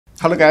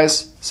Hello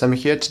guys, Sami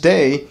here.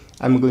 Today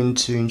I'm going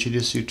to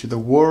introduce you to the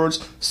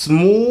world's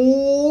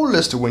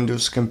smallest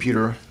Windows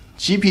computer,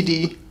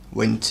 GPD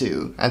Win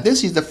 2. And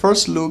this is the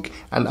first look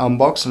and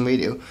unboxing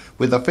video.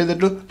 Without further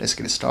ado, let's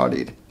get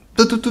started.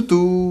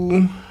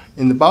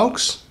 In the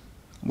box,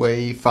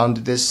 we found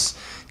this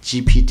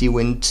GPD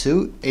Win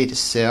 2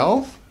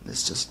 itself.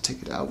 Let's just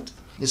take it out.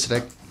 It's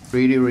like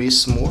really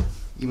small,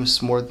 even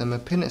smaller than my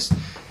penis.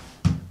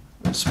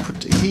 Let's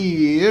put it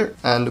here,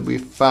 and we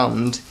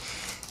found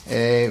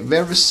a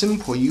very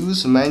simple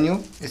user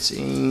manual. It's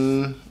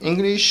in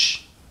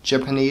English,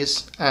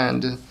 Japanese,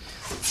 and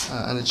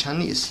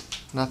Chinese.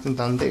 Nothing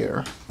down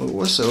there. We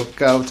also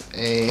got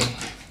a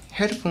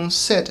headphone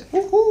set,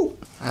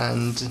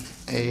 and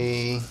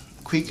a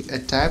quick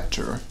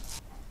adapter.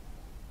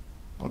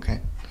 Okay,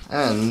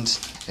 and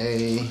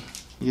a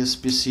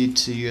USB-C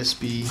to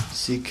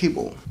USB-C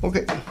cable.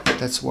 Okay,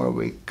 that's what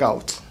we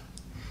got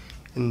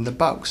in the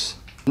box.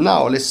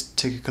 Now let's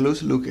take a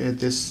closer look at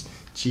this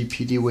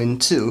GPD Win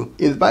 2.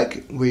 In the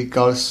back we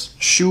got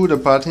shoulder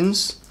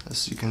buttons,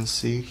 as you can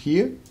see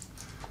here,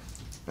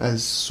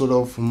 as sort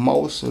of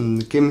mouse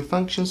and gaming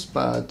functions,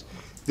 but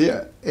they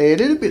are a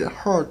little bit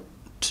hard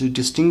to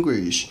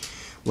distinguish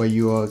when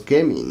you are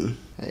gaming.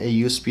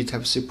 A USB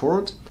Type-C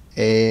port,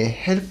 a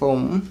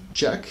headphone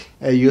jack,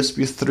 a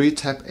USB 3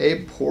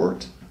 Type-A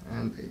port,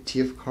 and a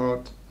TF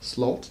card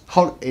slot,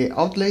 A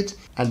outlet,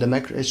 and a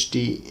micro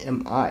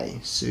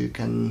HDMI, so you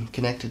can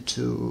connect it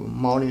to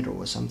monitor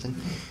or something.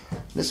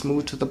 Let's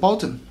move to the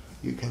bottom.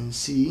 You can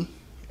see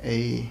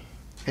a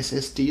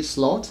SSD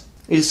slot.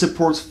 It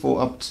supports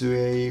for up to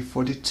a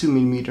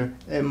 42mm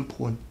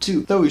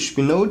M.2. Though it should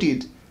be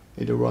noted,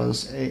 it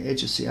runs a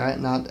HCI,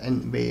 not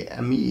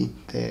NVMe.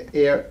 The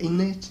air in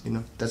it,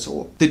 that's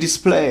all. The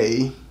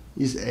display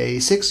is a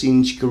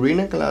 6-inch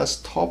Gorilla Glass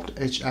topped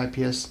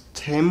IPS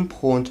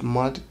 10-point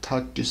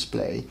multi-touch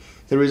display.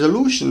 The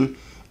resolution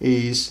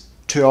is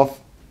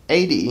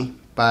 1280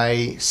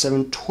 by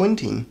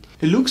 720.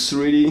 It looks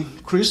really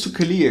crystal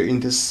clear in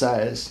this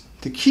size.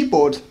 The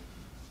keyboard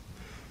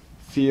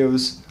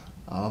feels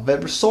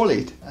very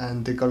solid,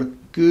 and they got a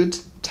good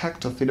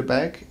tactile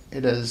feedback.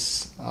 It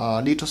has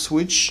a little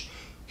switch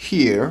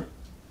here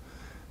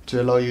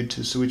to allow you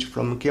to switch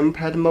from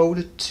gamepad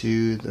mode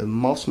to the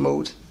mouse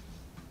mode,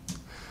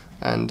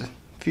 and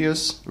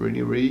feels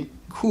really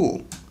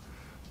cool.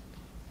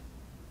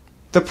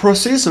 The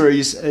processor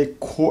is a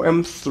Core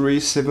M3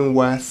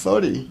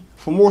 7Y30.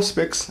 For more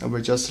specs, I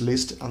will just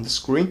list it on the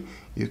screen.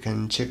 You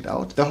can check it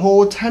out. The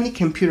whole tiny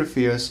computer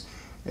feels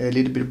a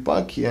little bit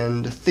bulky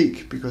and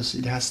thick because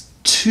it has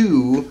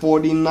two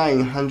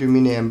 4900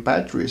 mAh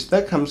batteries.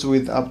 That comes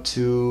with up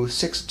to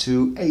 6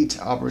 to 8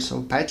 hours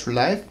of battery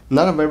life.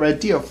 Not very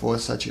ideal for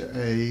such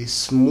a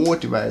small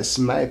device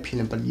in my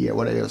opinion, but yeah,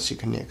 what else you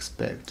can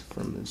expect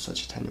from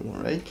such a tiny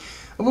one, right?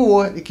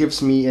 Overall, it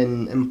gives me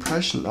an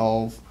impression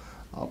of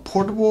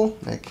portable,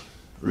 like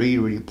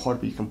really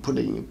portable. You can put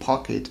it in your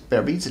pocket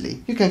very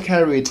easily. You can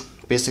carry it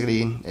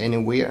basically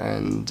anywhere,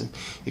 and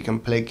you can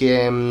play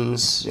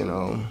games,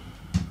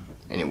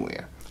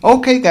 anywhere.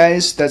 Okay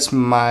guys, that's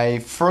my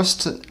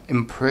first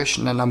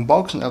impression and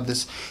unboxing of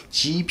this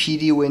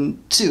GPD Win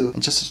 2.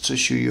 And just to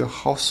show you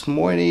how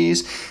small it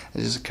is, I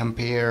just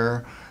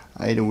compare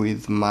it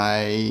with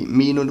my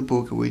Mi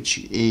notebook, which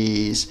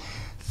is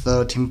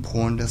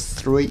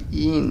 13.3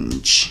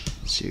 inch.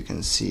 So you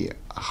can see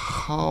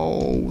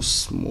how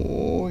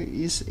small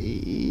is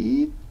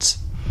it.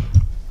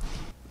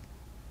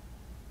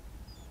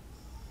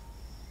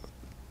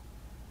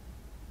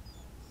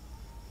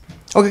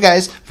 Okay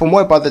guys, for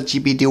more about the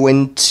GPD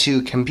Win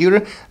 2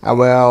 computer, I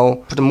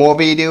will put more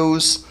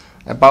videos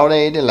about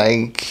it,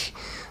 like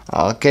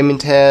gaming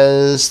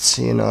tests,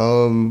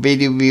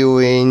 video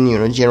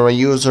viewing, general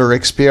user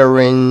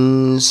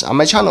experience on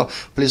my channel.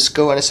 Please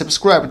go and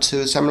subscribe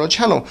to Sami's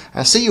channel,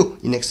 and see you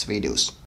in next videos.